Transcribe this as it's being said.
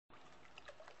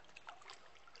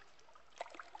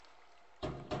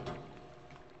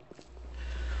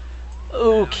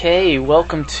Okay,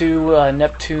 welcome to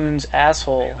Neptune's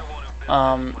asshole.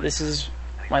 This is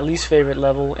my least favorite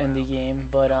level in the game,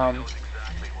 but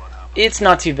it's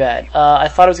not too bad. I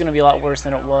thought it was going to be a lot worse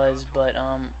than it was, but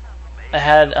I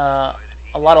had a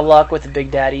lot of luck with the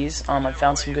Big Daddies. I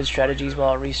found some good strategies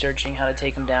while researching how to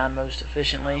take them down most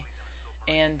efficiently,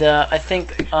 and I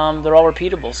think they're all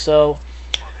repeatable. So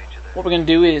what we're going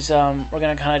to do is we're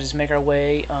going to kind of just make our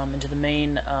way into the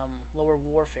main lower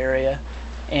wharf area.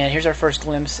 And here's our first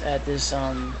glimpse at this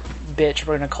bitch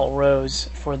we're going to call Rose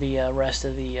for the rest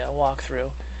of the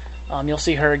walkthrough. You'll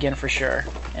see her again for sure,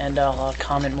 and I'll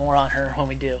comment more on her when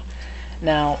we do.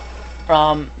 Now,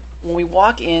 when we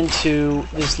walk into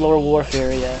this lower wharf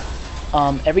area,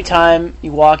 every time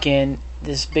you walk in,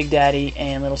 this Big Daddy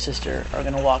and little sister are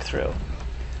going to walk through.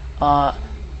 The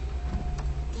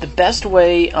best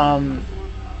way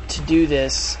to do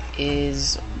this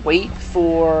is wait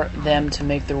for them to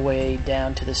make their way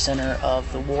down to the center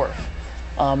of the wharf,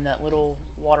 that little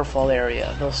waterfall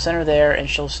area. They'll center there, and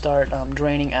she'll start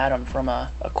draining Adam from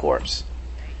a corpse.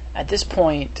 At this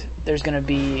point, there's going to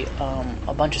be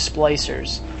a bunch of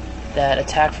splicers that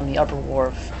attack from the upper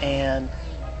wharf and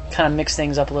kind of mix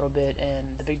things up a little bit,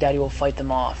 and the Big Daddy will fight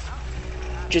them off.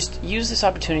 Just use this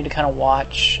opportunity to kind of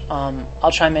watch.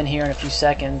 I'll chime in here in a few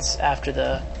seconds after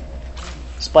the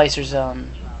splicers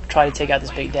try to take out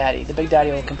this Big Daddy. The Big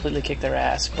Daddy will completely kick their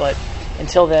ass, but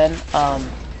until then,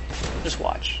 just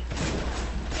watch.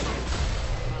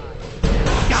 Show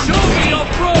me your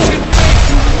broken face,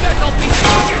 you metal beast!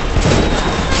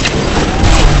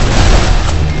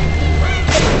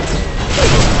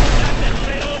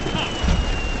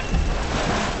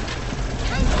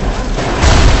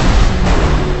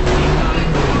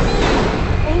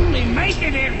 Only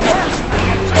making it worse for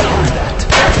you.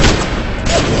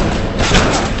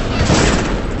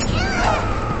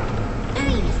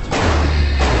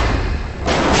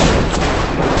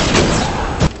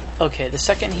 Okay, the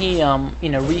second he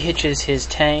rehitches his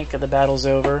tank, the battle's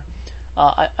over.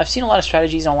 I've seen a lot of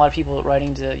strategies and a lot of people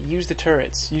writing to use the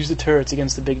turrets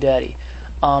against the Big Daddy.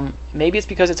 Maybe it's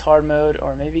because it's hard mode,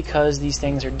 or maybe because these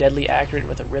things are deadly accurate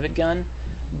with a rivet gun,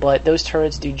 but those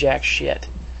turrets do jack shit.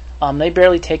 They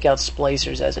barely take out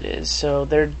splicers as it is, so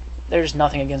there's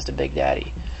nothing against a Big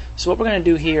Daddy. So what we're going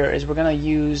to do here is we're going to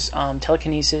use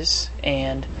telekinesis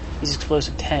and these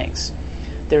explosive tanks.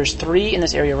 There's 3 in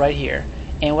this area right here.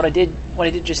 And what I did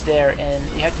just there, and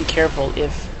you have to be careful,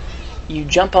 if you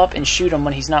jump up and shoot him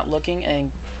when he's not looking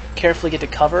and carefully get to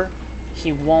cover,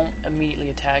 he won't immediately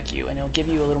attack you, and it'll give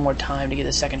you a little more time to get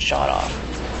the second shot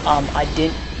off. I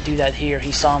didn't do that here.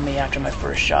 He saw me after my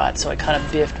first shot, so I kind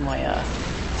of biffed my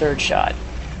third shot.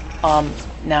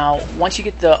 Now, once you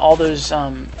get all those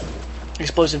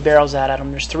explosive barrels out at him,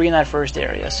 there's 3 in that first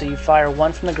area, so you fire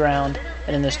 1 from the ground,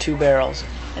 and then there's 2 barrels.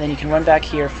 And then you can run back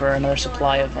here for another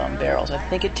supply of barrels. I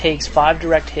think it takes 5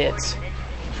 direct hits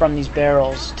from these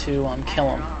barrels to kill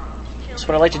them. So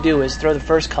what I like to do is throw the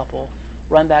first couple,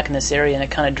 run back in this area, and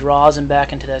it kind of draws him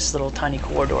back into this little tiny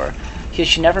corridor. He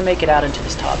should never make it out into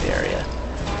this top area.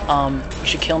 You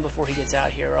should kill him before he gets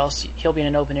out here, or else he'll be in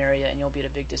an open area and you'll be at a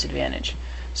big disadvantage.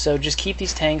 So just keep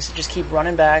these tanks, just keep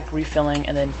running back, refilling,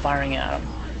 and then firing at them.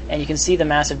 And you can see the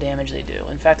massive damage they do.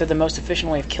 In fact, they're the most efficient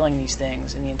way of killing these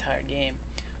things in the entire game.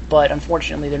 But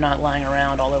unfortunately, they're not lying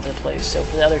around all over the place. So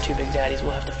for the other 2 Big Daddies,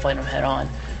 we'll have to fight them head on.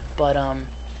 But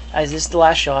as this is the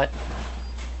last shot,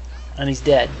 and he's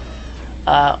dead.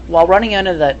 While running out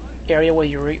of that area where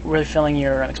you're refilling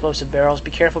your explosive barrels,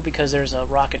 be careful because there's a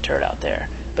rocket turret out there.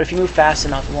 But if you move fast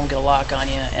enough, it won't get a lock on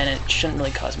you, and it shouldn't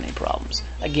really cause many problems.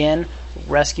 Again,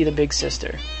 rescue the big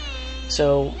sister.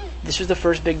 So this was the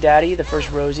first Big Daddy, the first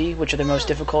Rosie, which are the most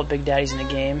difficult Big Daddies in the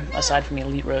game, aside from the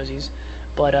elite Rosies.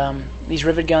 But these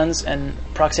rivet guns and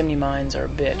proximity mines are a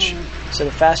bitch. So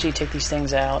the faster you take these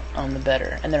things out, the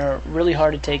better. And they're really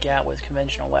hard to take out with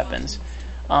conventional weapons.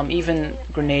 Even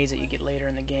grenades that you get later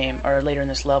in the game, or later in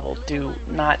this level,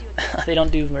 they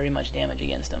don't do very much damage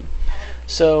against them.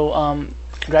 So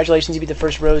congratulations, you beat the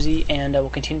first Rosie, and we'll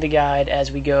continue the guide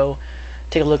as we go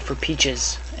take a look for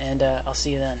Peaches. And I'll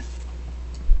see you then.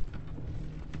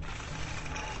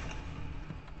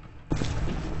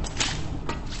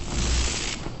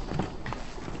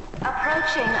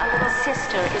 Approaching a little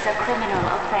sister is a criminal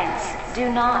offense.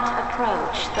 Do not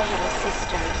approach the little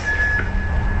sisters.